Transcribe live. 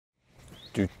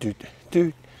Do do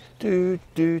do do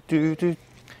do do do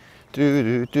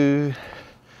do do.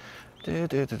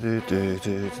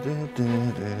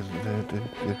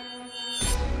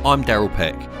 I'm Darrell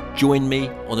Peck. Join me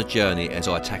on a journey as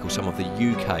I tackle some of the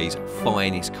UK's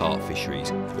finest carp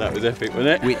fisheries. That was epic, wasn't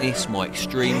it? Witness my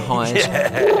extreme highs,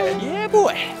 Yeah,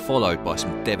 boy. followed by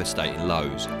some devastating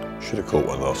lows. Should have caught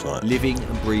one last night. Living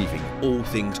and breathing all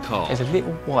things carp. There's a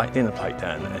little white dinner plate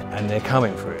down there, and they're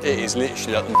coming for it. It is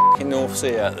literally like the f***ing North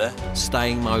Sea out there.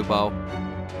 Staying mobile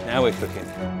Now we're cooking.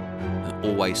 and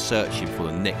always searching for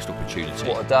the next opportunity.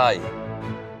 What a day.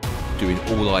 Doing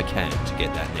all I can to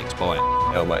get that next bite.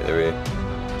 Hell, mate, they're here.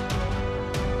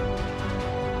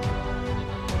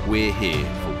 We're here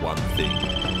for one thing.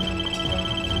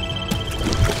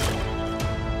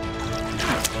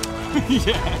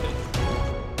 Yeah.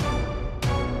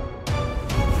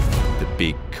 The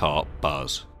Big Carp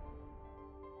Buzz.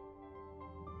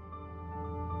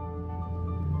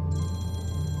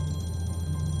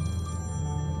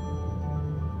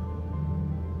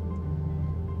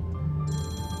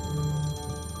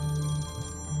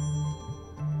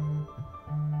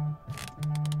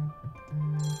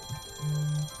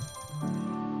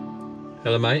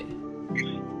 Hello, mate.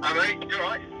 Hi mate, you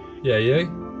alright? Yeah,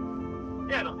 you?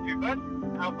 Yeah, not too bad.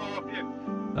 How far off you?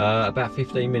 About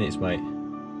 15 minutes, mate.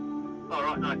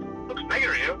 Alright, nice. Looks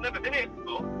bigger here, I've never been here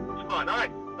before. Looks quite nice.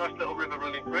 Nice little river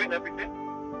running through it and everything.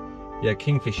 Yeah,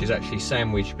 Kingfisher is actually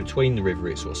sandwiched between the river.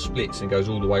 It sort of splits and goes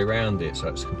all the way around it, so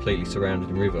it's completely surrounded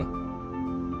in river.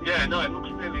 Yeah, no, it looks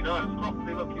really nice.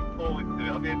 Properly looking forward to it.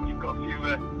 I mean, you've got a few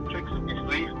tricks up your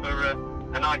sleeve for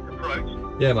a nice approach.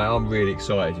 Yeah, mate, I'm really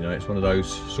excited. You know, it's one of those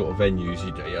sort of venues.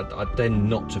 I tend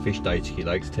not to fish day ticket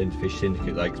lakes, I tend to fish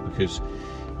syndicate lakes because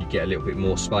you get a little bit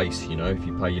more space, you know, if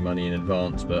you pay your money in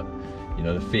advance. But, you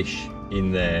know, the fish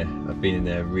in there have been in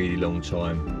there a really long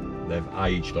time. They've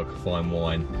aged like a fine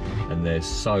wine, and there's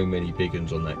so many big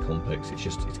uns on that complex.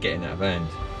 It's getting out of hand.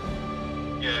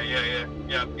 Yeah,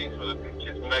 I've seen some of the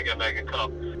pictures. Mega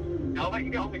carp. I'll let you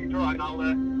get on with your dry and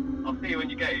I'll see you when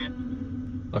you get here.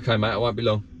 Okay, mate, I won't be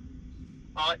long.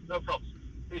 Alright, no problems.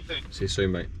 See you soon. See you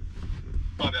soon, mate.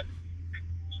 Bye, mate.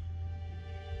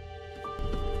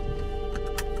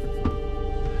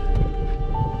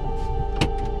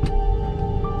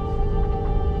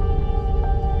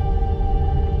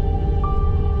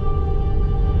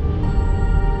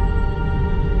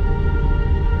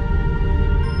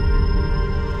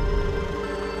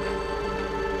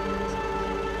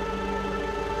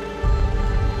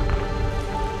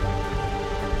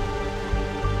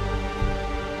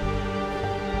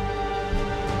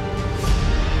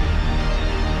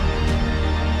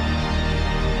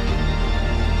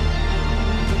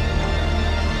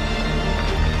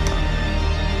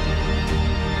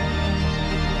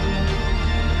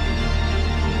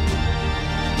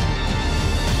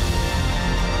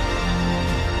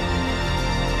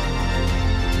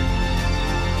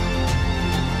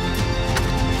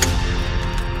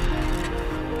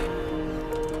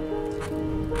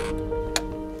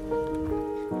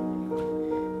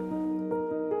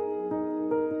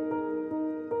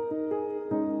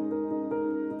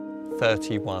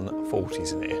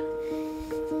 $31.40s in here.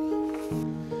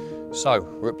 So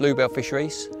we're at Bluebell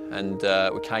Fisheries, and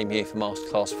we came here for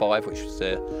Masterclass 5, which was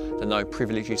the no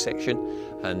privileges section,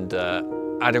 and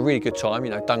had a really good time.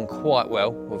 You know, done quite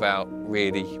well without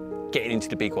really getting into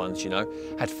the big ones. You know,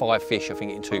 had 5 fish, I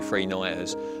think, in 2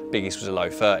 3-nighters. Biggest was a low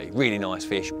 30. Really nice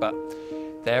fish, but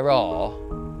there are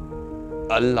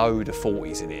a load of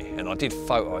 40s in here, and I did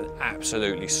photo an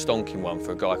absolutely stonking one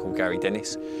for a guy called Gary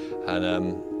Dennis,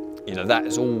 and you know, that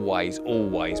has always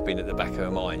been at the back of my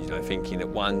mind, you know, thinking that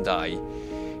one day,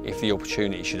 if the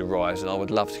opportunity should arise, and I would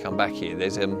love to come back here,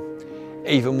 there's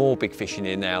even more big fish in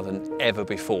here now than ever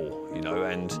before, you know,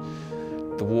 and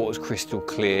the water's crystal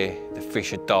clear, the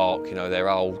fish are dark, you know,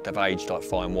 they're old, they've aged like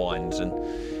fine wines, and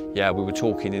yeah, we were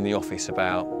talking in the office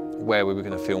about where we were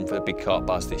going to film for the Big Carp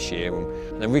Buzz this year,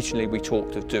 and originally we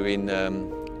talked of doing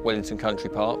Wellington Country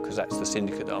Park, because that's the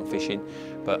syndicate that I'm fishing,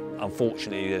 but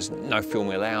unfortunately there's no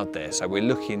filming allowed there, so we're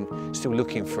still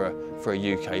looking for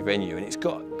a UK venue, and it's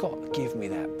got to give me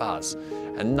that buzz.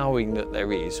 And knowing that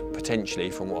there is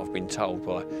potentially, from what I've been told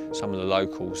by some of the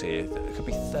locals here, that there could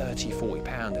be 30-40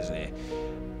 pounders in here,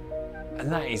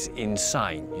 and that is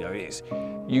insane. You know,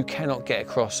 you cannot get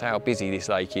across how busy this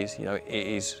lake is. You know, it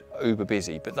is uber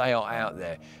busy, but they are out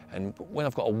there. And when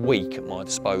I've got a week at my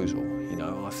disposal, you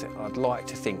know, I'd like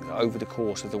to think that over the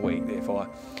course of the week, that if I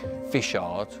fish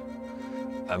hard,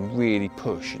 and really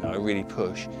push, you know, really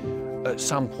push, at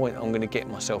some point I'm going to get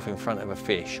myself in front of a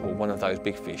fish or one of those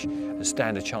big fish and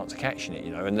stand a chance of catching it,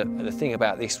 you know. And the thing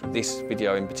about this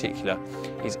video in particular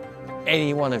is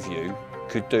any one of you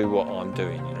could do what I'm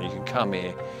doing, you know. You can come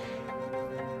here,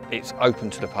 it's open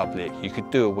to the public, you could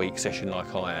do a week session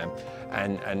like I am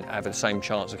and have the same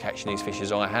chance of catching these fish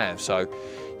as I have. So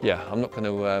yeah, I'm not going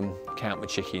to count my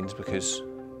chickens because,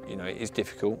 you know, it is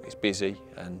difficult, it's busy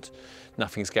and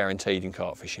nothing's guaranteed in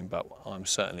carp fishing, but I'm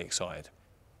certainly excited.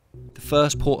 The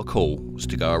first port of call was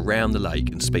to go around the lake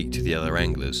and speak to the other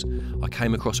anglers. I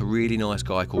came across a really nice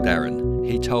guy called Darren.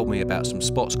 He told me about some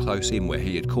spots close in where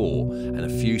he had caught and a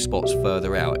few spots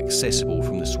further out accessible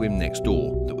from the swim next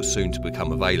door that was soon to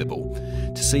become available.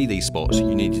 To see these spots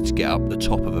you needed to get up the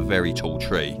top of a very tall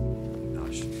tree.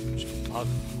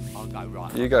 I'll go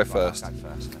right. You go first. I'll go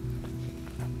first.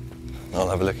 I'll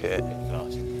have a look at it.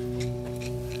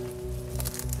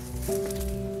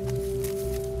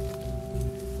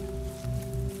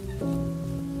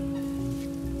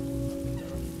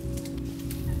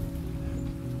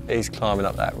 He's climbing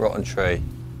up that rotten tree.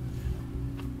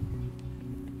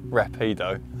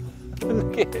 Rapido.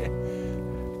 Look at it.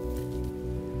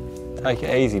 Take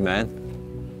it easy, man.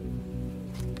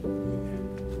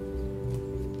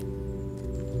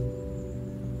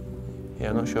 Yeah,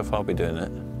 I'm not sure if I'll be doing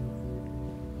it.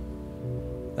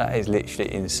 That is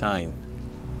literally insane.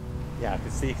 Yeah, you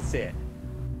can see it.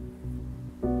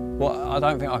 What? I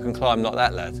don't think I can climb like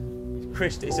that, lad.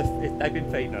 Chris, they've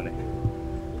been feeding on it.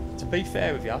 To be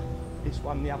fair with you, this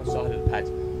one, the other side of the pad,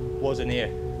 wasn't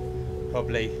here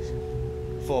probably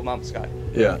 4 months ago.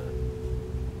 Yeah.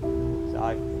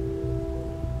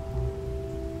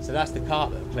 So that's the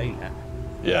carp that have cleaned that.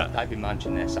 Yeah. They've been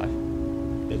munching there, so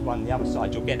there's one on the other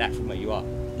side, you'll get that from where you are.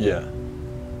 Yeah.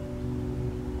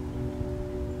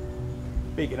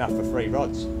 Big enough for 3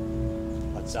 rods,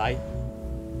 I'd say.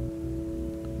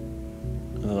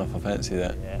 I don't know if I fancy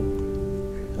that. Yeah.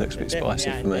 It looks a bit spicy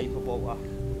for me. Deeper water.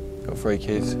 Got 3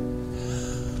 kids.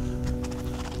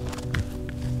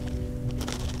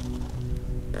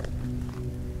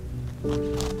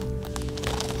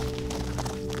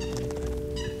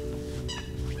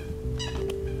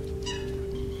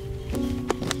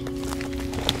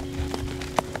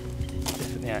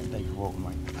 Definitely out in deeper water,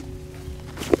 mate.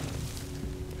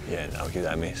 Yeah, no, I'll give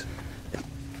that a miss.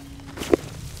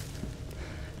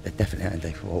 They're definitely out in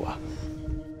deeper water.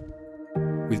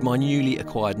 With my newly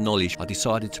acquired knowledge, I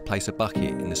decided to place a bucket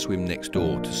in the swim next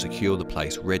door to secure the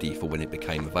place ready for when it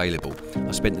became available.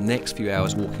 I spent the next few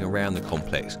hours walking around the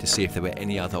complex to see if there were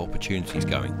any other opportunities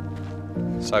going.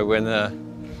 So when I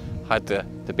had the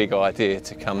big idea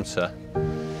to come to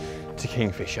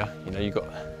Kingfisher, you know,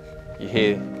 you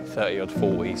hear 30 odd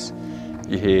 40s,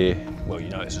 you hear, well, you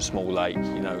know, it's a small lake,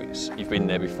 you know, you've been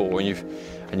there before, and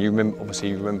you remember, obviously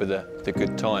you remember the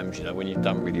good times, you know, when you've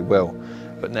done really well.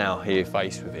 But now here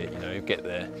faced with it, you know, you get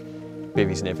there,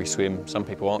 bivvies in every swim. Some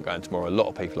people aren't going tomorrow, a lot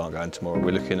of people aren't going tomorrow.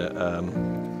 We're looking at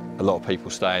a lot of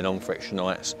people staying on for extra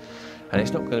nights, and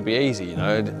it's not going to be easy, you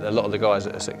know. A lot of the guys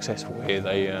that are successful here,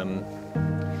 they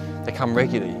come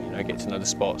regularly, you know, get to know the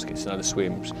spots, get to know the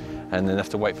swims, and then have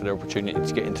to wait for their opportunity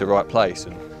to get into the right place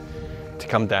and to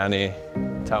come down here,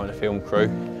 towing a film crew,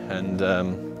 and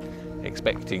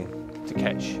expecting to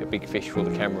catch a big fish for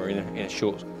the camera in a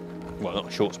short, well, not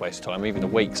a short space of time, even a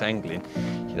week's angling.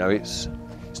 You know, it's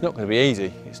not going to be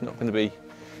easy. It's not going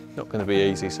to be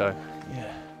easy. So,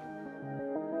 yeah.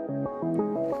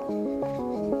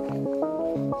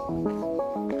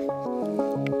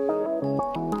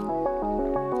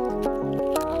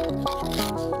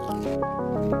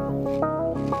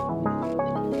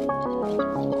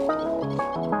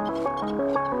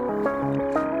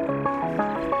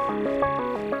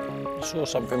 I saw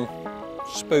something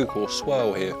spook or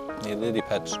swirl here near the lily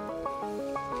pads.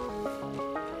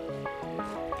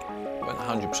 Went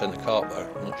 100% the carp though,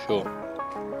 I'm not sure.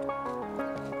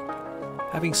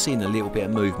 Having seen a little bit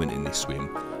of movement in this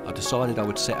swim, I decided I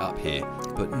would set up here,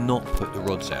 but not put the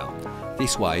rods out.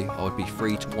 This way I would be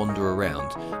free to wander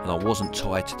around and I wasn't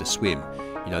tied to the swim.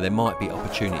 You know, there might be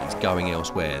opportunities going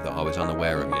elsewhere that I was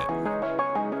unaware of yet.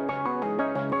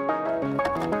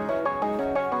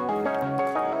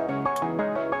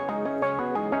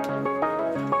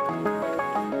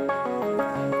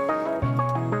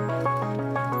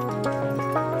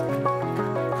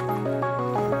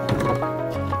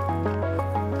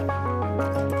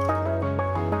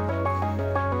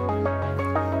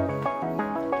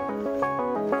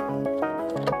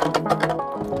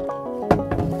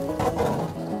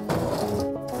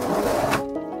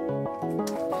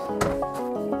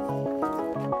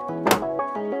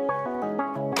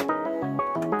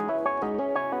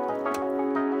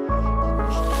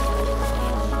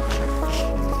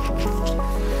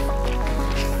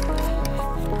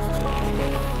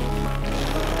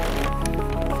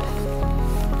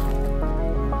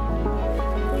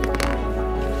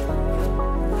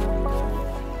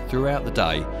 Throughout the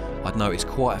day, I'd noticed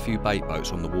quite a few bait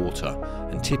boats on the water,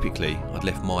 and typically I'd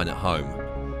left mine at home.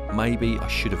 Maybe I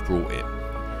should have brought it.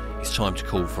 It's time to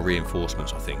call for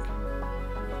reinforcements, I think.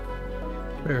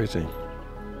 Where is he?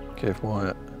 Kev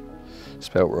Wyatt.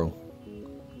 Spelt wrong.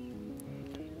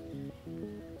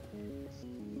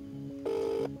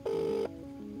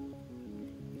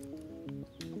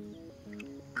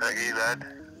 Pecky, lad.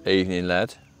 Evening,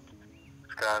 lad.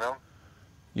 What's going on?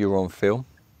 You're on film.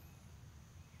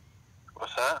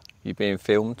 What's that? You're being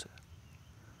filmed.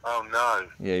 Oh no.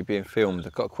 Yeah, you're being filmed.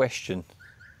 I've got a question.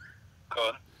 Go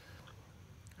on.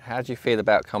 How do you feel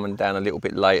about coming down a little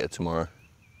bit later tomorrow?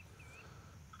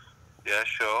 Yeah,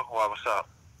 sure. Why, what's up?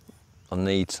 I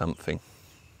need something.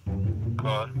 Go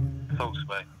on. Talk to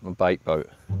me. A bait boat.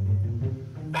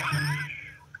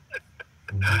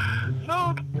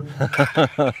 Lord.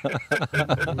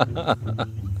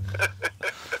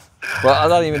 Well, I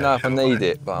don't even know if I need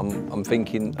it, but I'm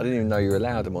thinking, I didn't even know you were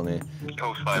allowed them on here. Of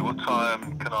course, mate. What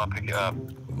time can I pick it up?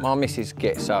 My missus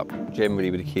gets up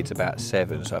generally with the kids about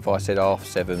 7, so if I said half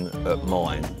 7 at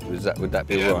mine, would that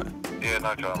be all right? Yeah,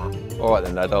 no drama. All right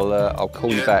then, lad. I'll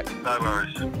call you back. No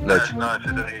worries. Ledge. Let us know if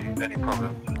there's any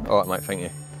problems. All right, mate. Thank you.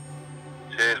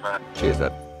 Cheers, mate. Cheers,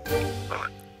 lad. Bye.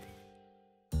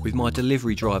 With my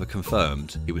delivery driver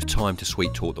confirmed, it was time to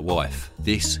sweet talk the wife.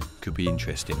 This could be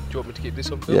interesting. Do you want me to keep this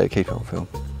on film? Yeah, keep it on film.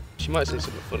 She might say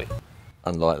something funny.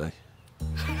 Unlikely.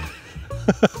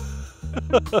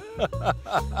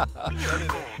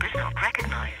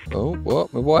 Oh,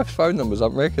 what? My wife's phone number's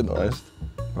unrecognised.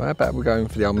 Well, how about we're going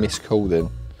for the missed call then?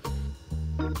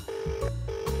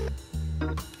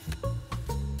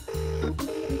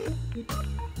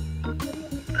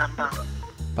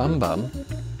 Bum bum?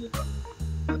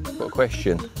 Got a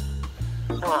question.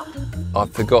 What?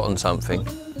 I've forgotten something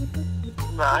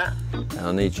Right. and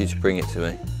I need you to bring it to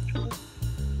me.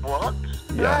 What?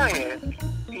 Yeah.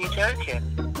 Are you joking?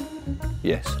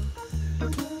 Yes.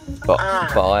 But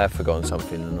I have forgotten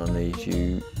something and I need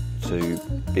you to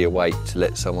be awake to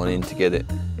let someone in to get it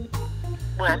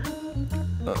When? at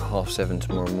 7:30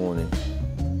 tomorrow morning.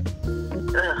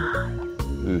 Ugh.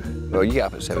 Ooh. Well, you get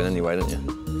up at 7 anyway, don't you?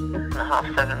 At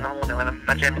 7:30 in the morning when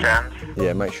my gym jams.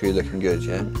 Yeah, make sure you're looking good,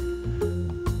 yeah?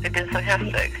 You've been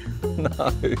sarcastic.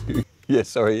 No. Yeah,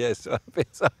 sorry, yes. A bit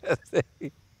sarcastic.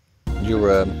 You're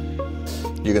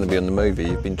going to be on the movie.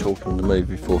 You've been talking on the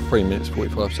movie for 3 minutes,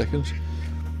 45 seconds.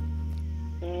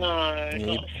 No,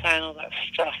 not saying all that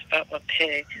stuff about my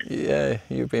pig. Yeah,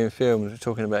 you're being filmed. We're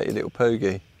talking about your little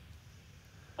poogie.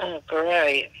 Oh,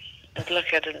 great. And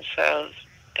look, I didn't say I was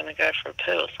going to go for a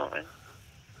poo or something.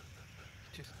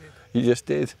 You just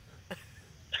did.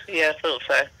 Yeah, I thought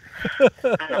so.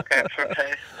 I'm not going for a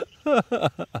poo.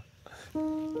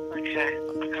 Okay,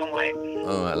 I can't wait.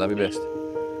 All right, love you best.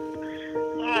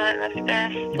 Alright, love you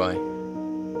best. Bye.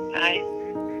 Bye.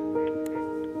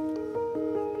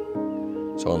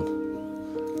 It's on.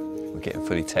 We're getting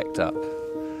fully teched up.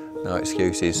 No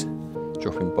excuses.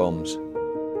 Dropping bombs.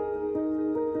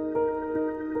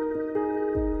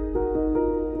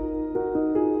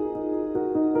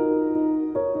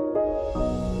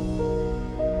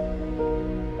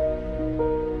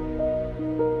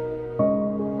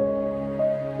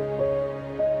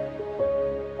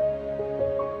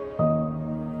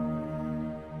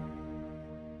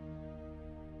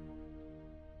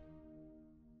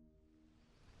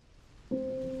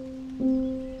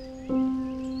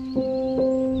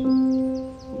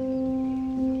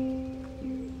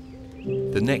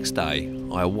 The next day,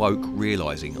 I awoke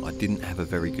realising I didn't have a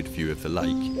very good view of the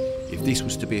lake. If this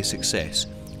was to be a success,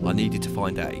 I needed to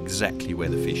find out exactly where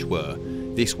the fish were.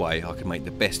 This way I could make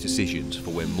the best decisions for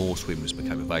when more swimmers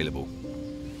became available.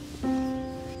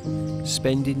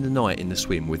 Spending the night in the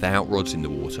swim without rods in the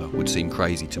water would seem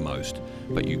crazy to most,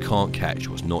 but you can't catch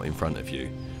what's not in front of you.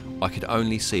 I could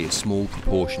only see a small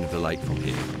proportion of the lake from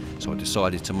here, so I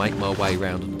decided to make my way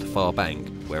round onto the far bank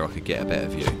where I could get a better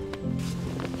view.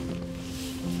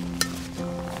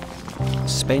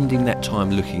 Spending that time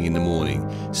looking in the morning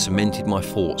cemented my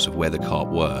thoughts of where the carp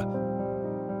were.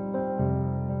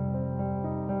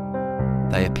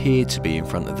 They appeared to be in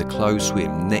front of the closed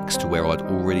swim next to where I'd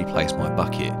already placed my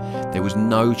bucket. There was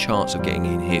no chance of getting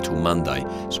in here till Monday,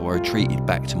 so I retreated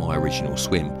back to my original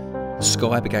swim. The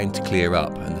sky began to clear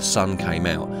up and the sun came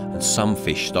out, and some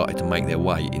fish started to make their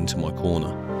way into my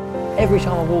corner. Every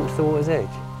time I walk to the water's edge,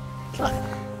 it's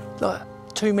like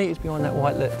 2 metres behind that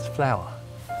white lettuce flower,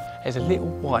 there's a little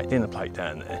white dinner plate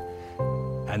down there,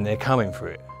 and they're coming for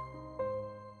it.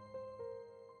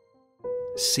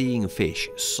 Seeing fish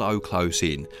so close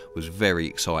in was very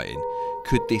exciting.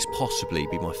 Could this possibly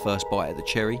be my first bite at the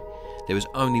cherry? There was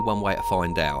only one way to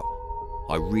find out.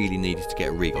 I really needed to get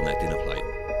a rig on that dinner plate.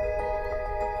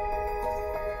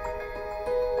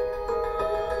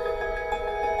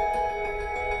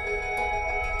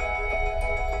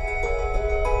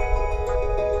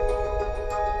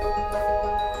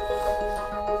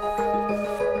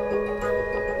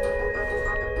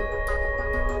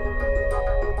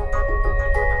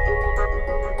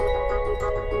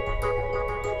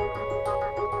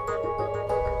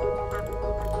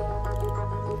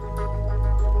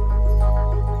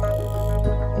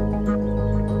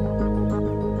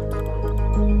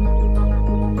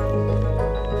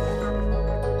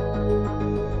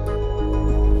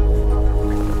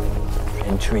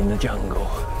 Entering the jungle.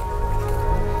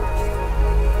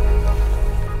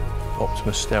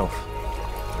 Optimus stealth.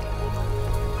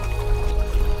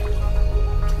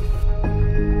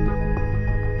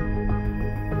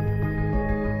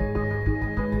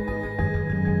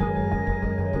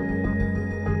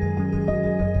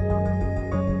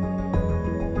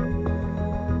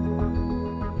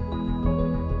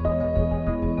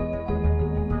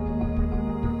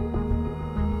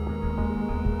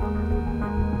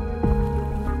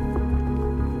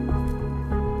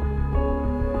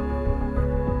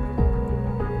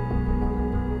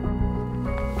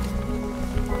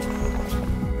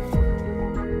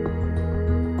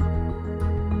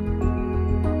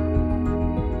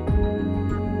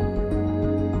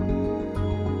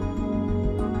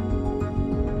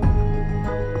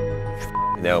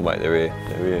 No, mate, they're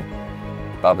here.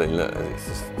 Bubbling, look, it's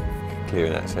just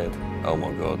clearing its head. Oh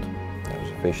my God, that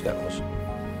was a fish, that was.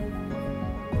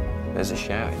 There's a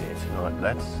shout in here tonight,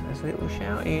 lads. There's a little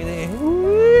shout in here.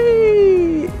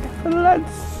 Whee!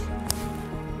 Lads!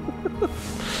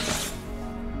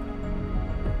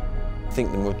 I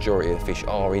think the majority of the fish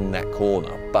are in that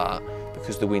corner, but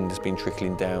because the wind has been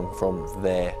trickling down from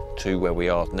there to where we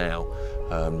are now,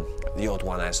 the odd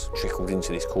one has trickled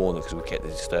into this corner because we kept the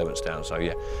disturbance down. So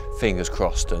yeah, fingers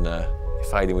crossed, and if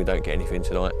failing we don't get anything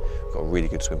tonight, we've got a really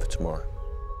good swim for tomorrow.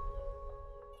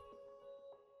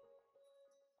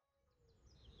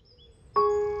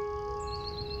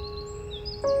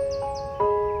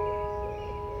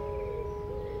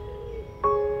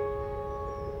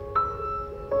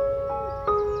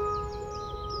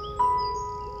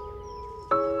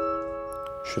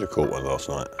 Should have caught one last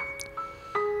night.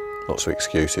 Lots of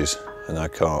excuses and no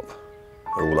carp.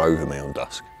 They're all over me on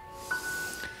dusk.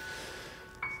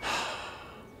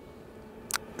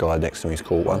 Guy next to me's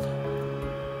caught one.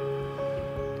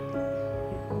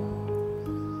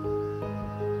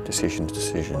 Decisions.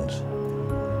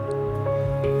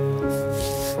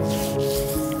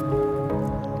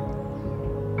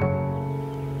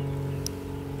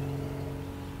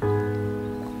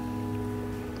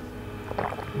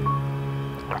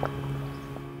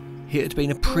 It had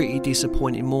been a pretty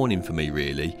disappointing morning for me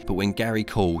really, but when Gary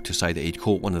called to say that he'd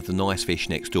caught one of the nice fish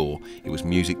next door, it was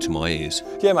music to my ears.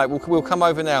 Yeah mate, we'll come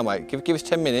over now mate. Give us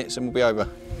 10 minutes and we'll be over.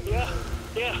 Yeah,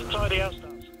 tidy house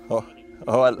does. Oh,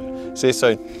 all right, see you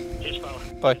soon. Cheers, fella.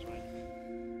 Bye.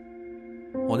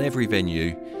 On every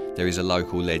venue there is a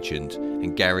local legend,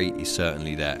 and Gary is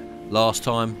certainly that. Last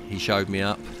time he showed me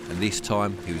up, and this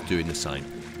time he was doing the same.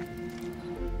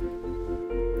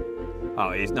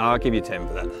 Oh, no, I'll give you 10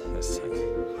 for that. That's 10.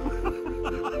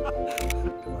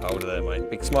 Hold it there, mate.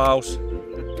 Big smiles.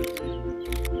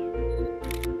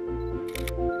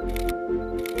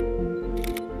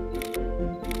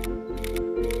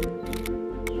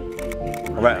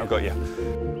 All right, I've got you.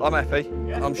 I'm happy.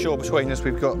 Yeah. I'm sure between us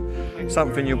we've got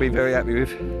something you'll be very happy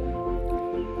with.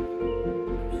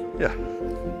 Yeah.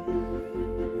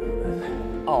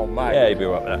 Oh, mate. Yeah, you'll be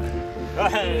all right with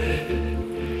that. Hey.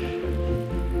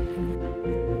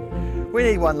 We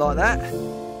need one like that.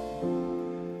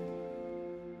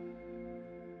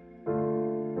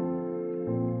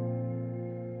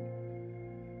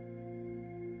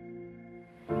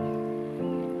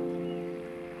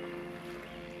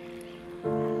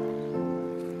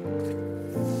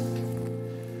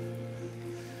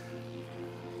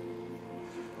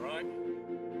 Right.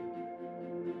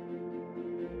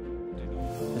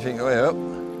 You think the way up?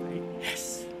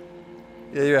 Yes.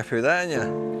 Yeah, you're happy with that, aren't you?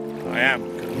 I am.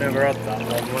 Never had that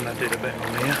one when I did a bit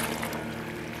on here.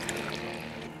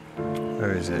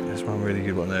 Where is it? There's one really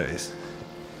good one. There it is.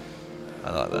 I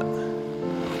like that.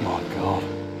 Oh my God.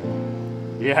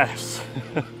 Yes.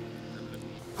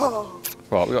 Right, we've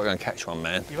got to go and catch one,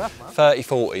 man. You have, man. 30,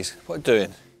 40s. What are you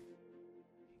doing?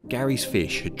 Gary's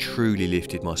fish had truly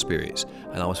lifted my spirits,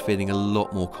 and I was feeling a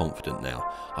lot more confident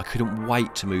now. I couldn't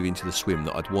wait to move into the swim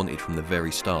that I'd wanted from the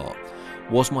very start.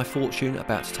 Was my fortune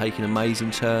about to take an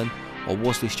amazing turn, or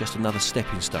was this just another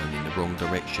stepping stone in the wrong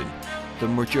direction? the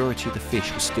majority of the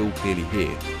fish were still clearly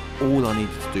here. All I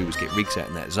needed to do was get rigs out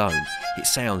in that zone. It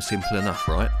sounds simple enough,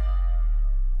 right?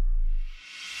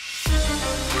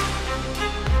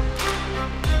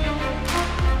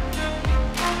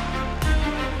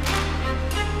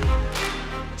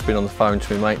 Just been on the phone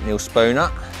to my mate Neil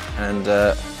Spooner,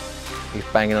 and he's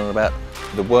banging on about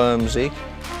the worm zig,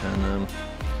 and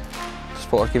just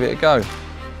thought I'd give it a go.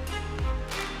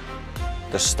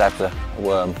 Just stabbed a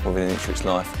worm within an inch of its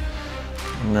life.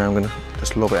 And now I'm going to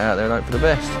just lob it out there and hope for the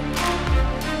best.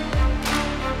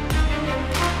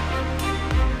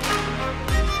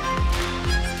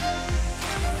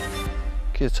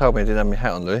 Could have told me I didn't have my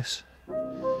hat on, Lewis.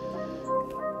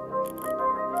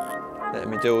 Let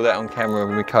me do all that on camera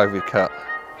with my COVID cut.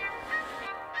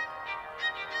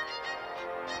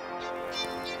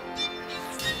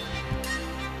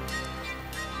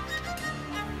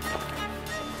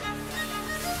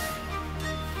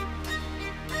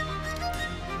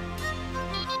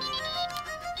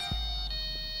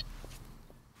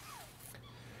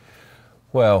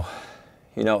 Well,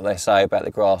 you know what they say about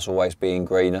the grass always being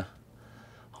greener.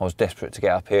 I was desperate to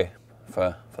get up here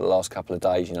for the last couple of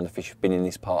days. You know, the fish have been in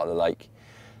this part of the lake,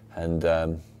 and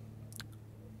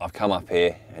I've come up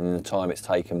here, and in the time it's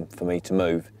taken for me to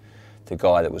move, the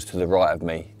guy that was to the right of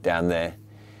me down there,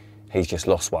 he's just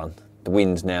lost one. The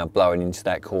wind's now blowing into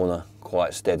that corner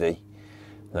quite steady.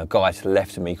 And the guy to the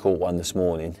left of me caught one this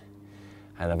morning,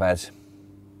 and I've had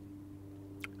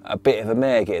a bit of a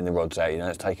mare getting the rods out. You know,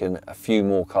 it's taken a few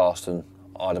more casts than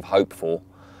I'd have hoped for.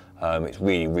 It's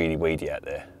really, really weedy out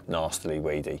there, nastily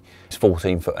weedy. It's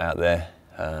 14 foot out there,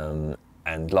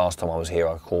 and last time I was here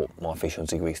I caught my fish on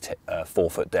zigwigs 4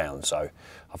 foot down, so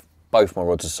both my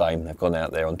rods are the same. They've gone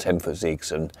out there on 10 foot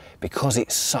zigs, and because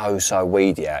it's so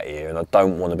weedy out here and I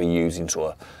don't want to be using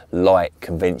sort of light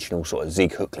conventional sort of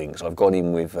zig hook links, I've gone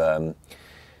in with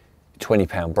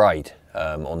 20-pound braid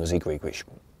on the zigwig, which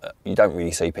you don't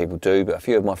really see people do, but a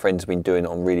few of my friends have been doing it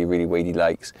on really, really weedy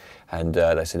lakes, and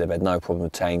they said they've had no problem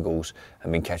with tangles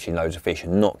and been catching loads of fish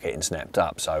and not getting snapped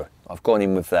up. So I've gone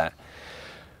in with that.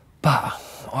 But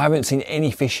I haven't seen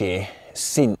any fish here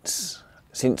since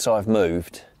I've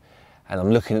moved, and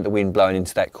I'm looking at the wind blowing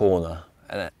into that corner,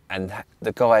 and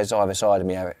the guys either side of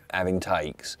me having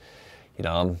takes. You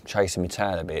know, I'm chasing my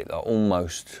tail a bit, like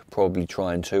almost probably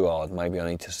trying too hard. Maybe I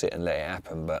need to sit and let it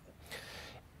happen, but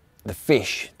the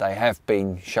fish, they have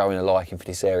been showing a liking for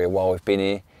this area while we've been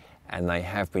here, and they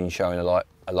have been showing a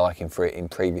liking for it in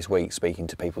previous weeks, speaking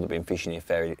to people that have been fishing here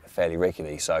fairly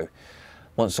regularly. So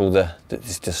once all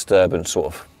this disturbance sort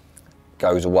of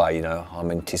goes away, you know, I'm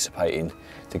anticipating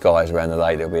the guys around the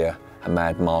lake, there'll be a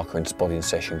mad marker and spotting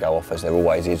session go off, as there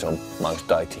always is on most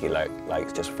day ticket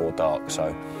lakes just before dark.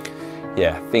 So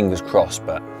yeah, fingers crossed,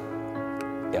 but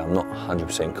yeah, I'm not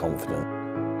 100% confident.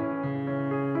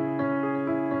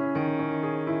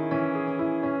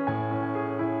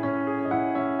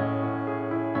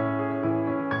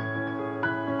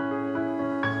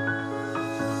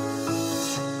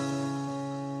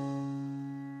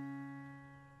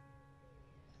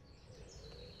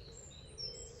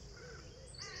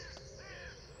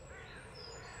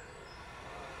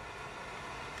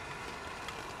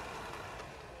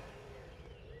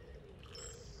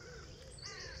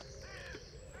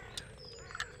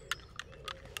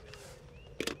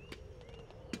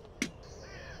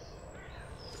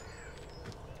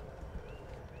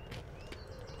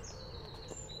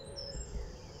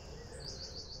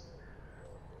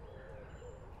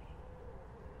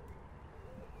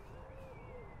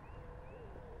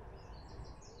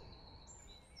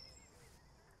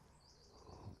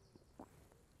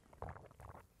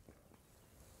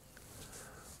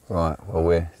 Right, well,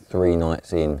 we're 3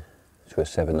 nights in to a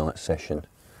 7-night session,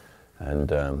 and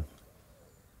I'm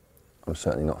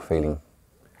certainly not feeling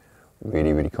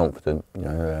really confident. You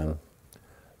know,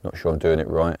 not sure I'm doing it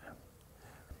right.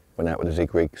 Went out with the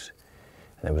zigwigs,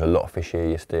 and there was a lot of fish here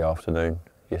yesterday afternoon,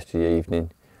 yesterday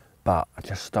evening, but I'm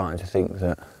just starting to think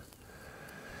that,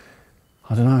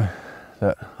 I don't know,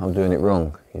 that I'm doing it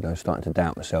wrong. You know, starting to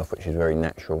doubt myself, which is very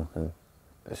natural, and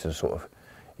this is sort of,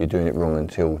 you're doing it wrong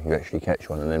until you actually catch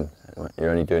one, and then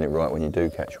you're only doing it right when you do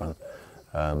catch one.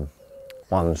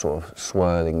 One sort of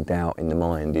swirling doubt in the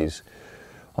mind is,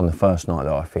 on the first night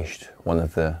that I fished, one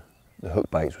of the hook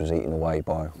baits was eaten away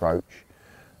by a roach,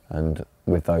 and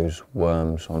with those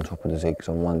worms on top of the zigs,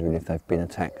 I'm wondering if they've been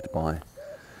attacked by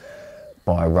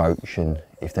a roach, and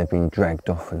if they've been dragged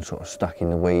off and sort of stuck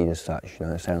in the weed as such. You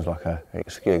know, it sounds like an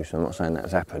excuse. I'm not saying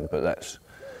that's happened, but that's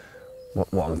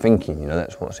what I'm thinking, you know,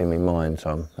 that's what's in my mind,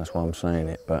 so that's why I'm saying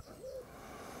it. But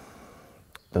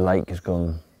the lake has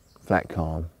gone flat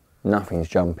calm, nothing's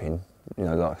jumping, you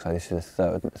know, like I say, this is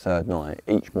the third night.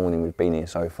 Each morning we've been here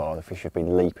so far, the fish have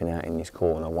been leaping out in this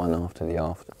corner, one after the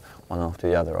other.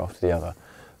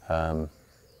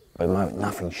 But at the moment,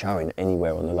 nothing's showing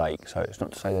anywhere on the lake, so it's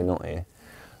not to say they're not here.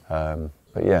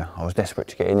 But yeah, I was desperate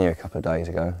to get in here a couple of days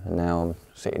ago, and now I'm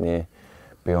sitting here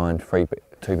behind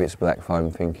two bits of black foam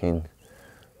thinking,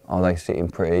 are they sitting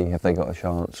pretty? Have they got a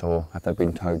chance, or have they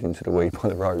been towed into the weed by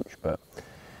the roach? But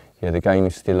yeah, the game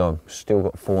is still on. Still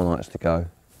got 4 nights to go,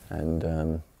 and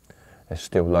there's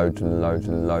still loads and loads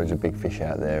and loads of big fish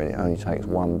out there, and it only takes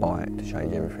one bite to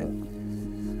change everything.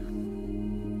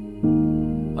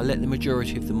 I let the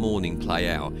majority of the morning play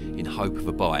out in hope of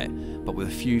a bite, but with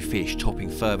a few fish topping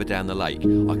further down the lake,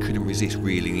 I couldn't resist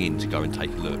reeling in to go and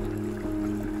take a look.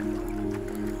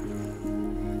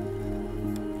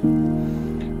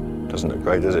 Doesn't look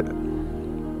great, does it?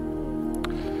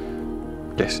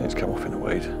 Guessing it's come off in a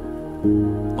weed.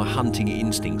 My hunting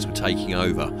instincts were taking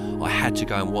over. I had to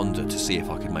go and wander to see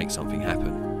if I could make something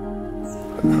happen.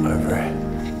 Put that over here.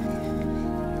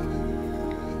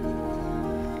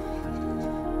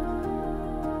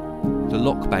 The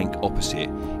lock bank opposite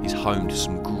is home to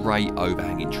some great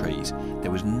overhanging trees. There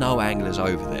was no anglers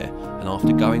over there, and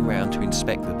after going round to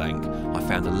inspect the bank, I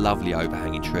found a lovely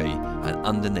overhanging tree, and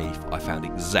underneath I found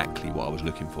exactly what I was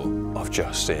looking for. I've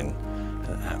just seen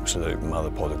an absolute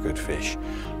mother pod of good fish.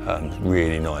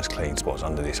 Really nice clean spots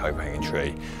under this overhanging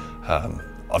tree.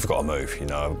 I've got to move, you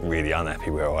know, I'm really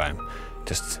unhappy where I am.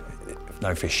 Just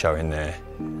no fish showing there.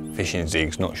 Fishing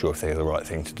zigs, not sure if they're the right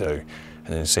thing to do.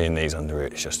 And then seeing these under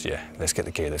it, it's just, yeah, let's get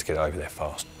the gear, let's get over there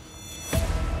fast.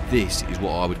 This is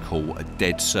what I would call a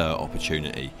dead cert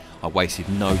opportunity. I wasted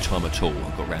no time at all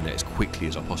and got around there as quickly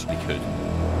as I possibly could.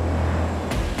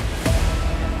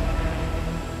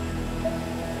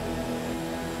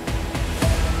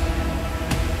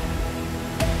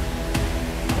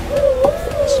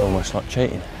 It's almost like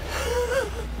cheating.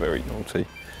 Very naughty.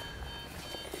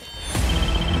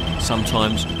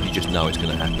 Sometimes you just know it's going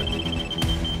to happen.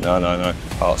 No,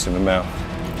 heart's in the mouth.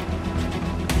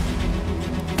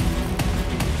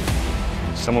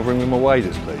 Someone bring me my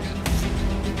waders, please.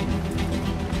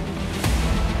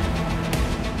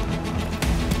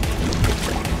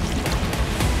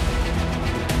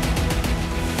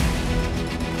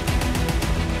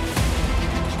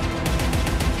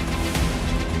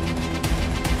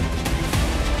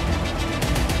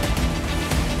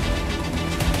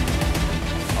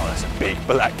 Oh, that's a big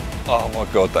black. Oh my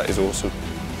God, that is awesome.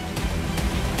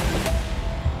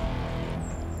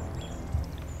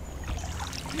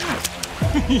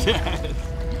 Yes!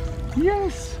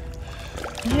 Yes!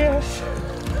 Yes!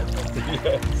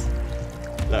 Yes!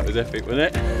 That was epic, wasn't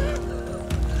it?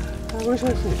 That was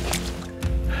epic.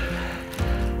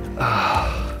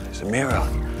 Ah, it's a mirror.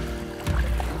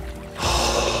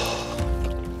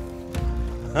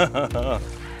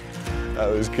 That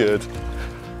was good.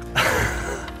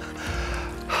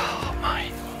 Oh,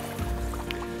 mate.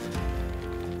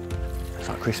 It's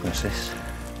like Christmas, this.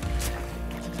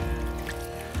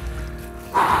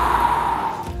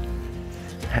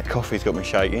 That coffee's got me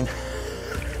shaking.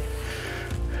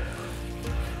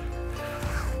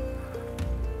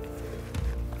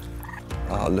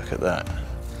 Oh, look at that.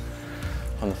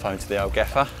 On the phone to the old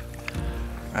gaffer.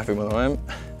 Happy when I am.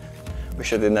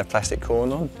 Wish I didn't have plastic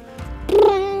corn on.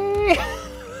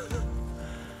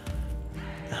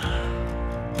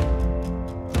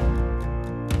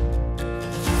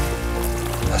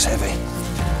 That's heavy.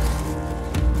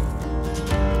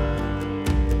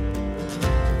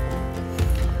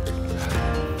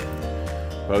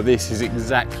 Well, this is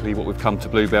exactly what we've come to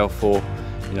Bluebell for.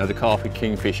 You know, the carp and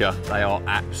kingfisher, they are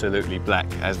absolutely black,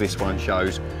 as this one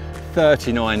shows.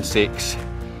 39.6,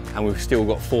 and we've still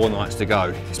got 4 nights to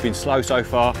go. It's been slow so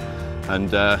far,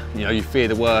 and you know, you fear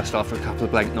the worst after a couple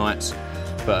of blank nights,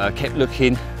 but kept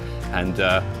looking, and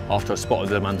after I spotted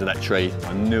them under that tree,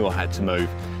 I knew I had to move.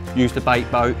 Used the bait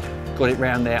boat, got it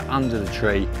round there under the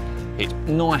tree. It's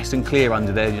nice and clear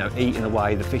under there, you know, eating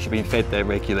away. The fish have been fed there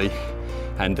regularly,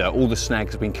 and all the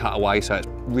snags have been cut away, so it's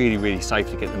really, really safe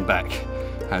to get them back.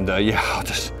 And yeah,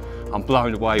 I'm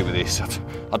blown away with this.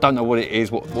 I don't know what it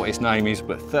is, what its name is,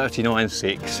 but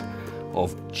 39.6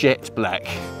 of jet black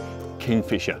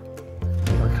kingfisher.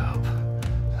 Look up,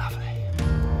 lovely.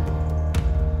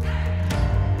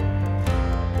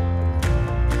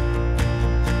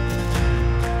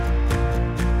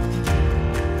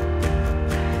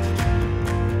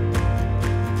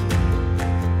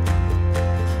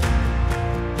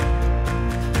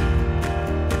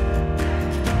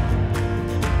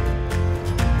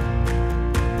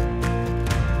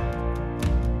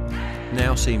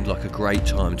 Now seemed like a great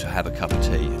time to have a cup of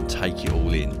tea and take it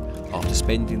all in. After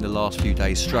spending the last few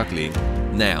days struggling,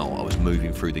 now I was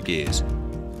moving through the gears.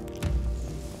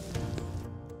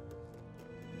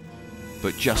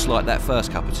 But just like that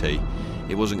first cup of tea,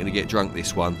 it wasn't going to get drunk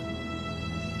this one.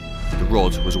 The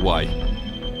rod was away.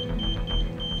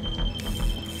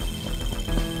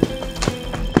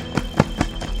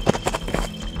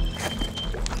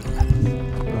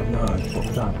 Oh no, what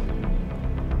was that?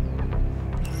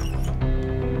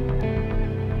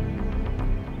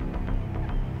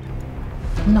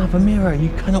 Another mirror, you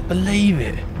cannot believe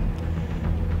it.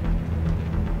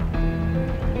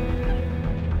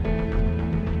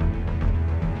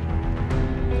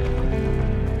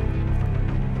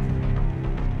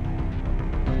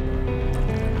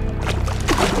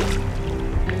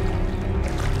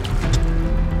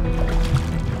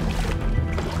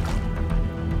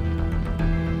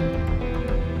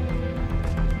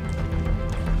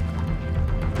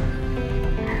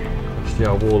 See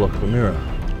how I wore like a mirror.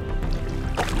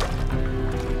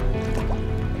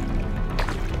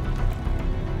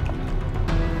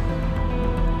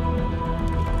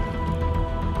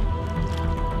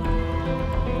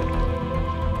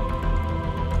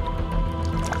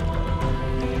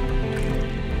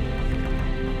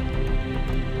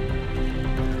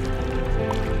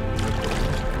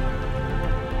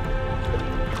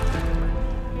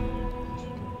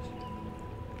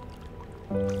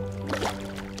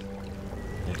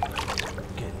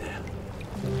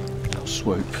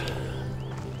 Swoop.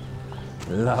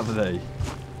 Lovely.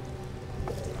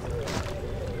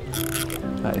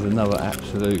 That is another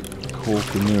absolute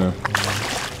corking mirror.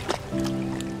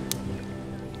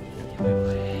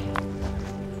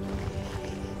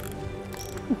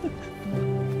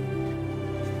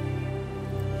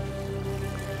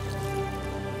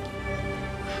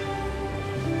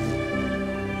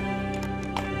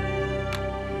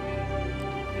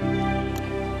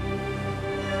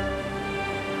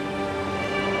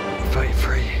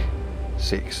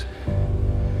 Six.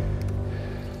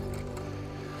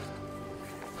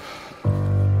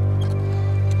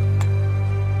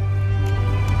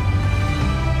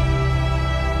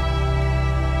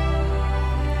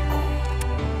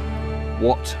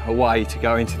 What a way to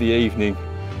go into the evening.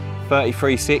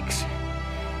 33.6.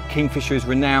 Kingfisher is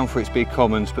renowned for its big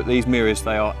commons, but these mirrors,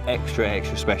 they are extra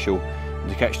special. And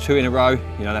to catch two in a row,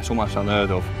 you know, that's almost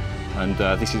unheard of. And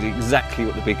this is exactly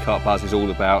what the Big Carp Buzz is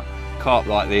all about. Carp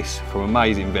like this from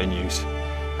amazing venues,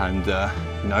 and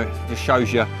you know, it just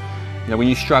shows you, when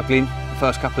you're struggling the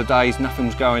first couple of days, nothing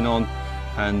was going on,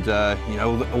 and you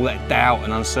know, all that doubt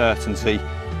and uncertainty,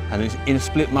 and in a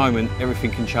split moment everything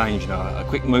can change. A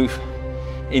quick move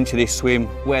into this swim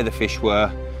where the fish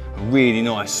were, a really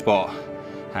nice spot,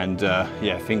 and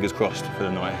yeah, fingers crossed for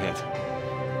the night ahead.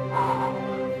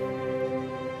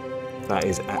 That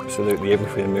is absolutely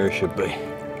everything a mirror should be.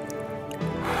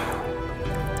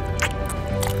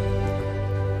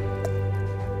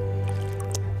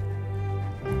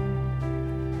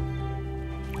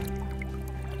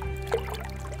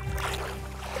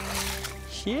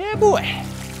 Yeah boy,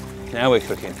 now we're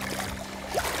cooking.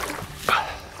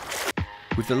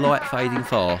 With the light fading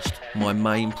fast, my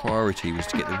main priority was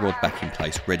to get the rod back in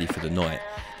place ready for the night.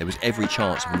 There was every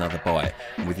chance of another bite,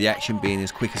 and with the action being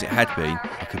as quick as it had been,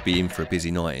 I could be in for a busy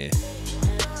night here.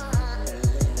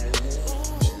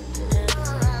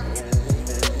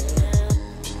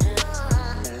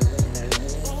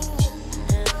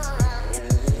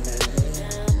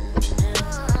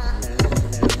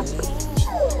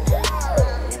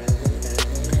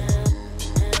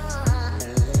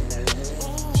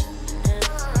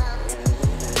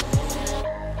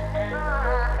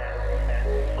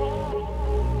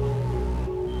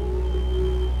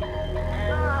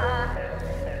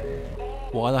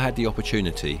 While I had the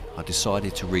opportunity, I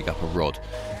decided to rig up a rod.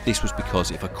 This was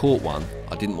because if I caught one,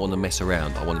 I didn't want to mess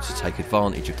around. I wanted to take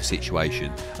advantage of the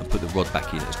situation and put the rod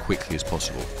back in as quickly as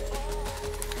possible.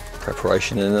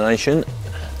 Preparation in the nation.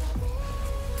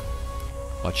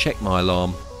 I checked my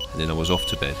alarm and then I was off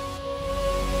to bed.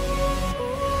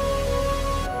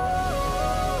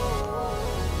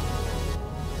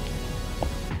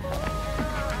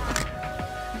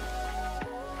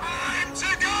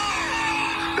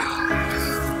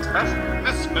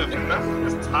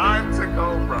 It's time to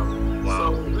go, bro.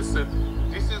 Wow. So listen,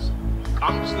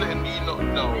 I'm just letting you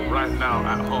know right now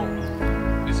at home,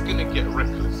 it's gonna get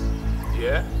reckless,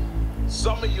 yeah?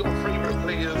 Some of your favorite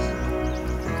players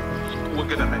we're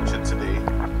gonna mention today,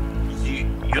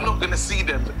 you're not gonna see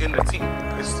them in the team.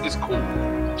 It's cool.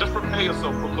 Just prepare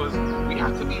yourself, because we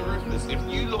have to be ruthless. If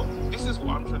you look, this is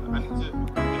what I'm trying to, I need to.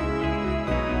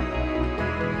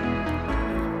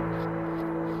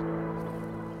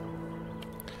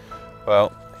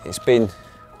 Well, it's been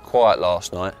quiet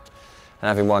last night, and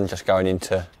having one just going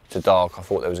into dark, I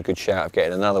thought there was a good shout of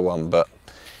getting another one, but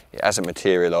it hasn't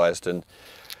materialised. And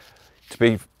to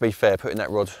be fair, putting that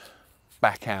rod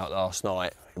back out last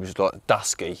night, it was like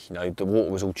dusky, you know, the water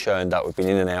was all churned up. We've been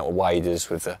in and out of waders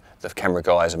with the camera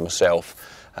guys and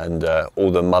myself, and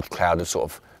all the mud cloud had sort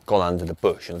of gone under the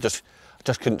bush, and I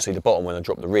just couldn't see the bottom when I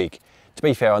dropped the rig. To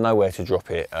be fair, I know where to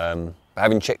drop it. But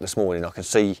having checked this morning, I can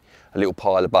see a little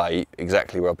pile of bait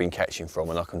exactly where I've been catching from,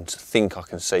 and I can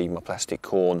see my plastic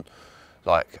corn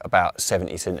like about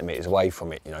 70 centimetres away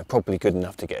from it, you know, probably good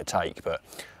enough to get a take. But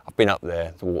I've been up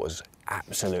there, the water's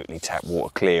absolutely tap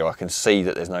water clear. I can see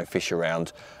that there's no fish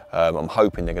around. I'm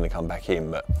hoping they're going to come back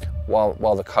in, but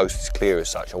while the coast is clear as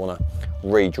such, I want to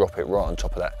re-drop it right on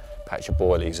top of that patch of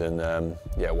boilies and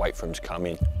yeah, wait for them to come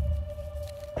in.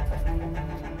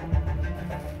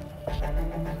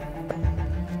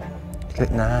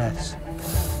 Look nice.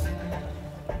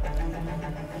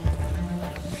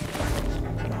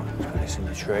 Put this in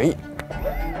the tree.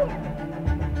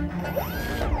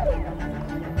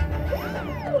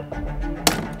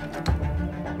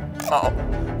 Oh,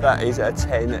 that is a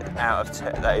 10 out of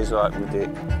 10. That is like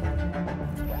ridiculous.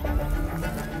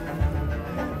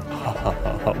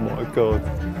 Oh my God,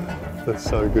 that's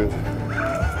so good.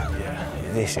 Yeah,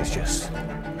 this is just,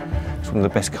 it's one of the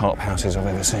best carp houses I've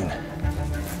ever seen.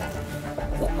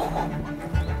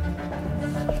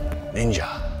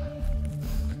 Ninja.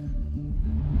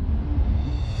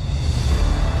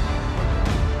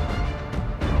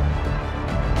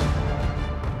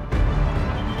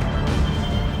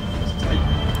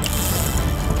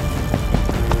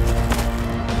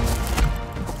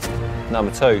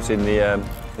 Number two's in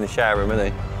the shower room,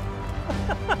 isn't he?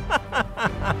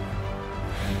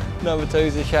 Number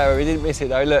two's in the shower room. He didn't miss it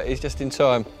though. Look, he's just in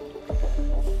time.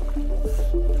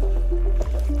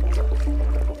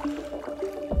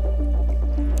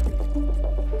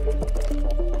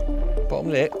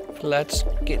 Bottom lip, lads,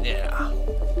 get there.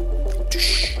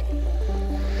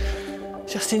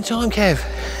 Just in time, Kev.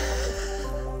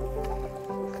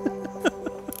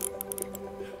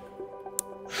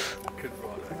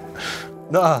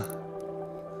 Nah.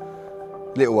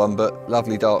 Little one, but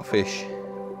lovely dark fish.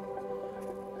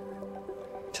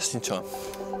 Just in time.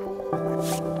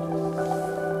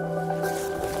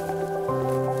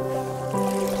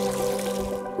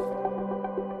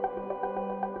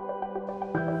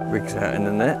 Rig's out in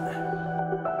the net.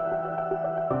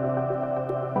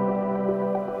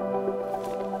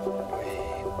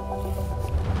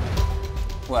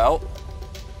 Well,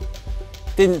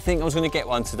 didn't think I was going to get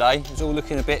one today. It was all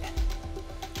looking a bit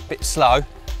slow,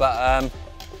 but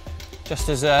just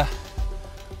as I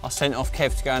sent off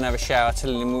Kev to go and have a shower,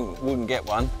 telling him we wouldn't get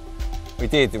one, we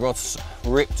did. The rod's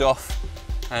ripped off,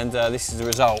 and this is the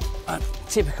result.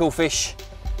 Typical fish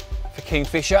for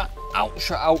Kingfisher,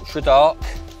 ultra dark,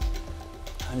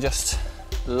 and just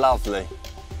lovely.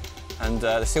 And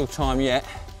there's still time yet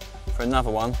for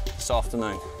another one this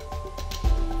afternoon.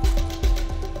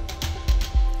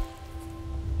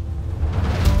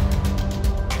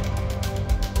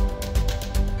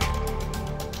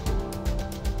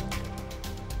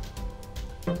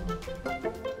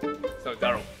 So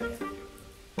Darrell,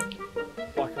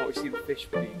 why can't we see the fish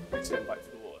when you return back to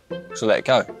the water? So let it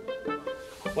go.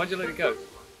 Why'd you let it go?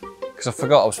 Because I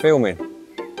forgot I was filming.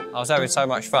 I was having so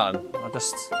much fun.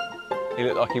 He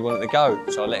looked like he wanted to go,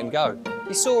 so I let him go.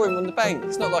 You saw him on the bank.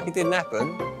 It's not like it didn't happen.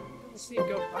 I want to see it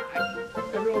go back.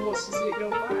 Everyone wants to see it go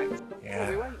back. Yeah. What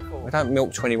are they waiting for? We don't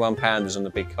milk 21 pounders on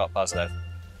the Big Carp Buzz, lad.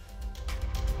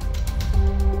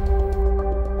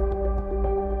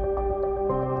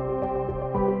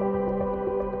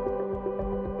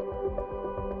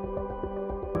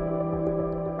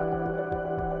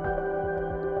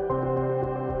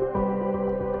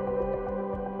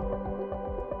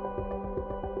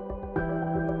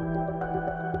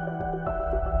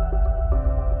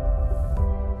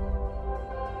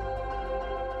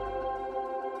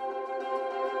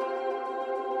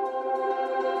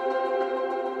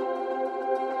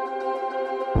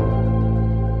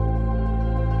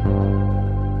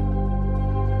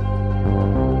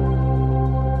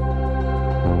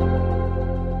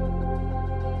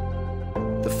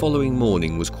 The following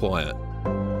morning was quiet,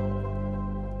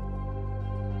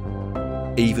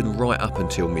 even right up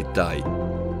until midday.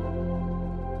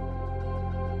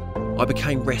 I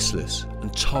became restless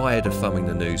and tired of thumbing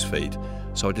the newsfeed,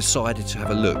 so I decided to have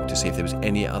a look to see if there was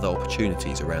any other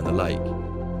opportunities around the lake.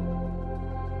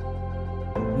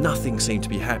 Nothing seemed to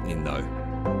be happening though.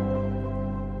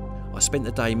 I spent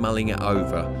the day mulling it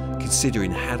over,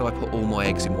 considering had I put all my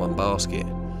eggs in one basket,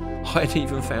 I had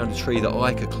even found a tree that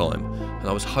I could climb, and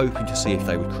I was hoping to see if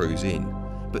they would cruise in,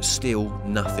 but still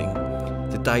nothing.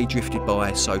 The day drifted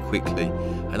by so quickly,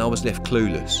 and I was left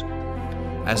clueless.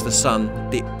 As the sun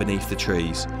dipped beneath the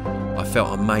trees, I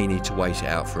felt I may need to wait it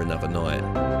out for another night.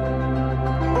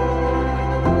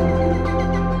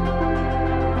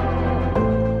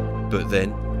 But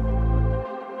then,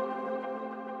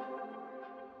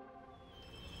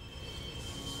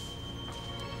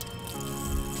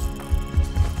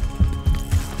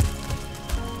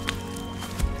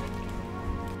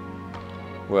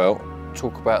 well,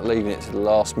 talk about leaving it to the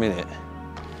last minute.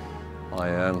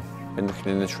 I've been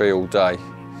looking in the tree all day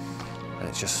and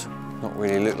it's just not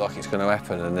really looked like it's going to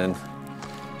happen, and then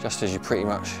just as you pretty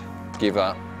much give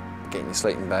up, getting your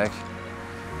sleeping bag,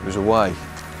 it was away.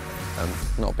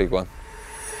 Not a big one,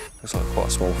 looks like quite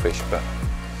a small fish, but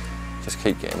just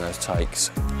keep getting those takes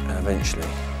and eventually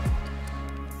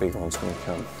the big one's going to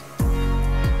come.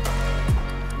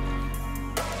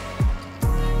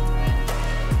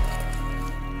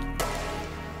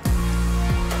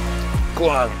 Go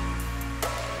on.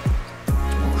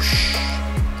 Whoosh.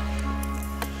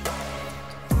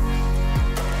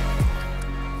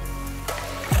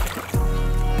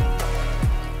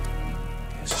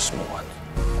 Here's a small one.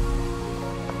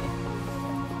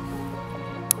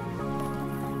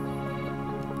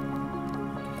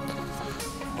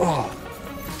 Oh,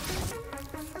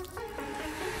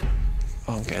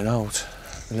 I'm getting old.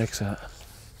 My legs hurt.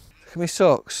 Look at my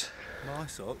socks. My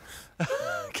socks?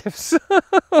 Give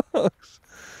socks.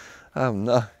 Oh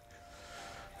no.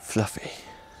 Fluffy.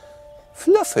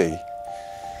 Fluffy.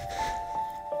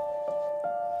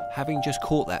 having just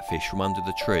caught that fish from under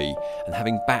the tree and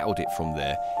having battled it from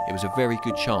there, it was a very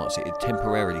good chance it had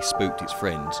temporarily spooked its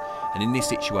friends, and in this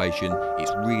situation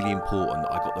it's really important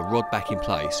that I got the rod back in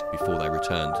place before they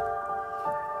returned.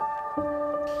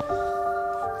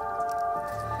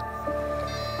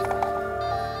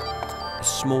 A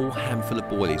small handful of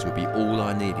boilies would be all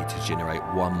I needed to generate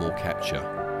one more capture.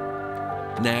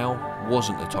 Now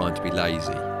wasn't the time to be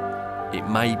lazy. It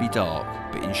may be dark,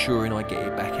 but ensuring I get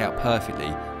it back out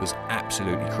perfectly was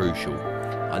absolutely crucial.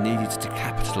 I needed to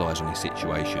capitalise on this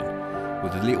situation.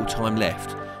 With a little time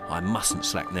left, I mustn't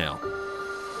slack now.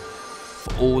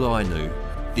 For all I knew,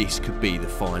 this could be the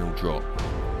final drop.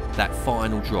 That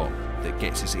final drop that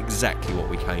gets us exactly what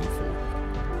we came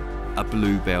for. A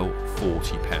Bluebell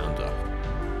 40-pounder.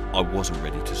 I wasn't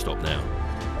ready to stop now.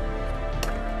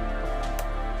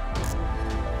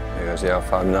 There goes the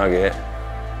alpha nugget.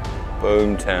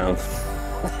 Boom town.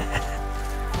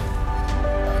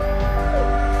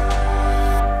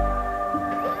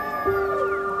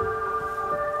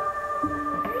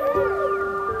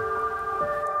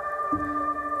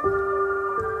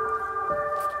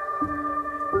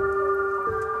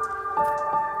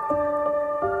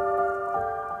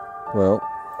 Well,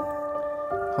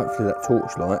 hopefully that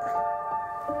torchlight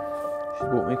should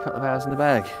brought me a couple of hours in the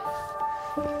bag.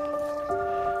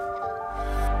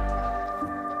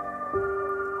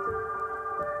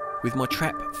 With my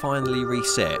trap finally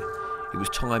reset, it was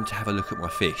time to have a look at my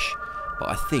fish, but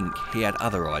I think he had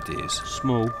other ideas.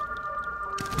 Small.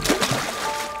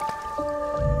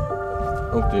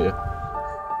 Oh dear.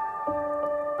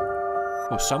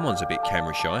 Well, someone's a bit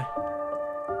camera shy.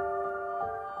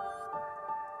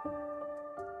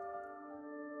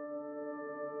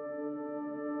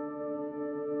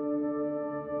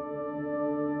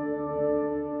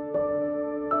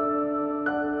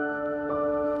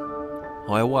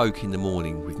 I awoke in the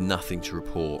morning with nothing to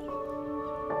report.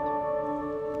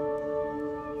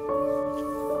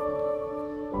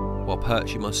 While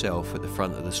perching myself at the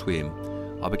front of the swim,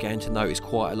 I began to notice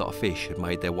quite a lot of fish had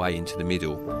made their way into the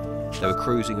middle. They were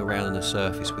cruising around on the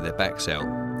surface with their backs out.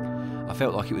 I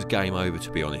felt like it was game over,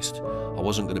 to be honest. I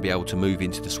wasn't going to be able to move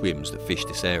into the swims that fished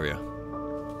this area.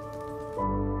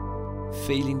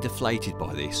 Feeling deflated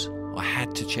by this, I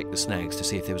had to check the snags to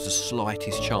see if there was the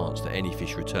slightest chance that any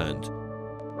fish returned.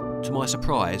 To my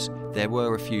surprise, there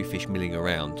were a few fish milling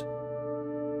around.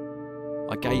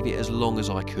 I gave it as long as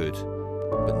I could,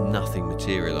 but nothing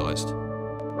materialised.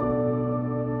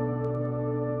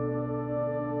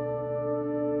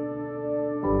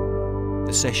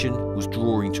 The session was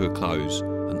drawing to a close,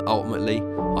 and ultimately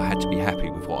I had to be happy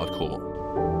with what I'd caught.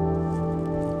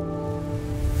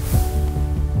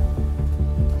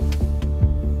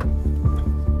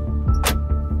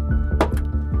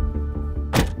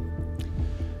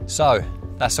 So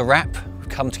that's a wrap. We've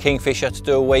come to Kingfisher to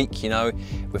do a week, you know,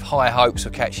 with high hopes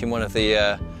of catching one of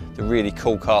the the really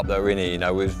cool carp that were in here. You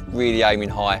know, we was really aiming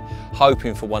high,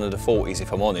 hoping for one of the 40s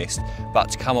if I'm honest, but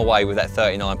to come away with that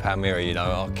 39-pound mirror, you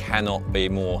know, I cannot be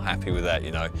more happy with that.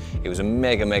 You know, it was a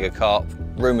mega carp,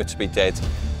 rumoured to be dead,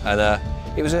 and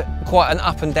it was quite an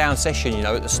up and down session. You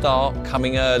know, at the start,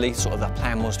 coming early, sort of the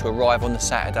plan was to arrive on the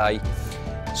Saturday,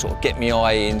 sort of get my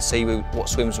eye in, see what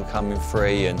swims were coming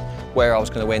free and where I was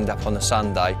going to end up on the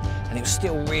Sunday. And it was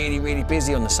still really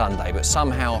busy on the Sunday, but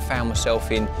somehow I found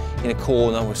myself in a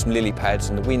corner with some lily pads,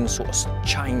 and the wind sort of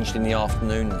changed in the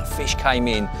afternoon and the fish came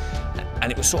in,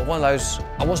 and it was sort of one of those,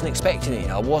 I wasn't expecting it, you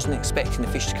know, I wasn't expecting the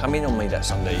fish to come in on me that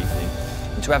Sunday evening.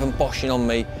 And to have them boshing on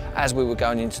me as we were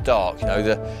going into dark, you know,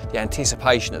 the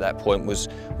anticipation at that point was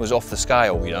off the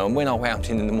scale, you know. And when I went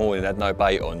in the morning and had no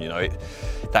bait on, you know,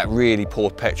 that really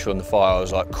poured petrol on the fire. I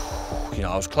was like, you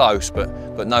know, I was close, but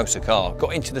no cigar.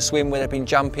 Got into the swim where they'd been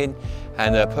jumping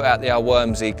and put out the old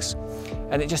worms eggs,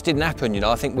 and it just didn't happen, you know.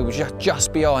 I think we were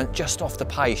just behind, just off the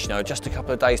pace, you know, just a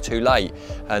couple of days too late.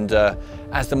 And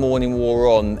as the morning wore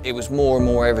on, it was more and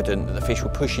more evident that the fish were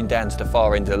pushing down to the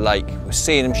far end of the lake. We were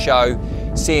seeing them show,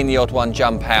 seeing the odd one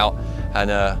jump out,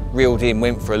 and reeled in,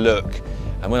 went for a look.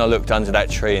 And when I looked under that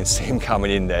tree and see him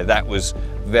coming in there, that was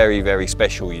very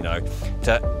special, you know.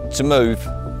 To move,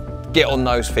 get on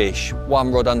those fish,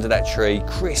 one rod under that tree,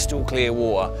 crystal clear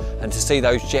water, and to see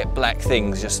those jet black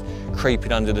things just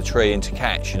creeping under the tree and to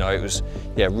catch, you know, it was,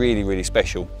 yeah, really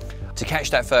special. To catch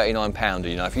that 39-pounder,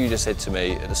 you know, if you just said to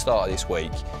me at the start of this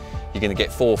week, you're going to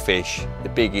get 4 fish, the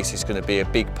biggest is going to be a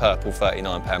big purple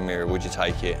 39-pound mirror, would you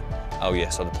take it? Oh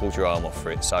yes, I'd have pulled your arm off for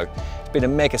it. So it's been a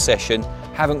mega session.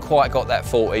 Haven't quite got that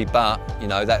 40, but you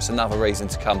know, that's another reason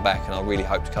to come back, and I really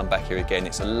hope to come back here again.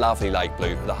 It's a lovely lake,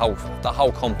 the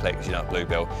whole complex, you know, at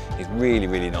Bluebell is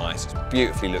really nice. It's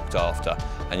beautifully looked after,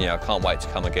 and you know, I can't wait to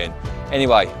come again.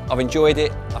 Anyway, I've enjoyed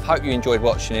it. I hope you enjoyed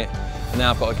watching it. And now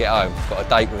I've got to get home. I've got a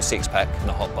date with a 6-pack and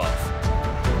a hot bath.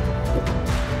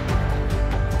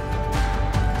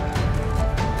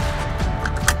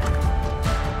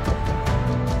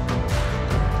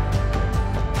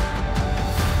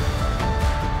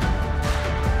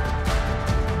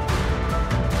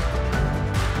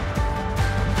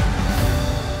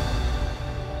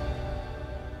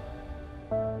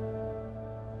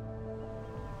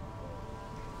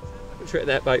 Trick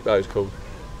that bait bow's called?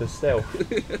 The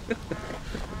stealth.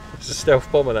 It's a stealth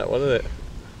bomber, that one, isn't it?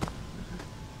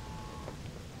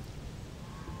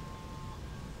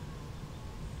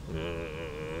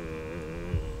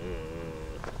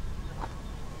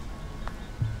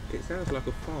 It sounds like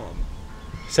a farm.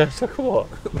 Sounds like a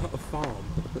what? Like a farm.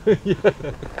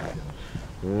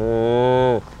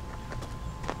 Yeah.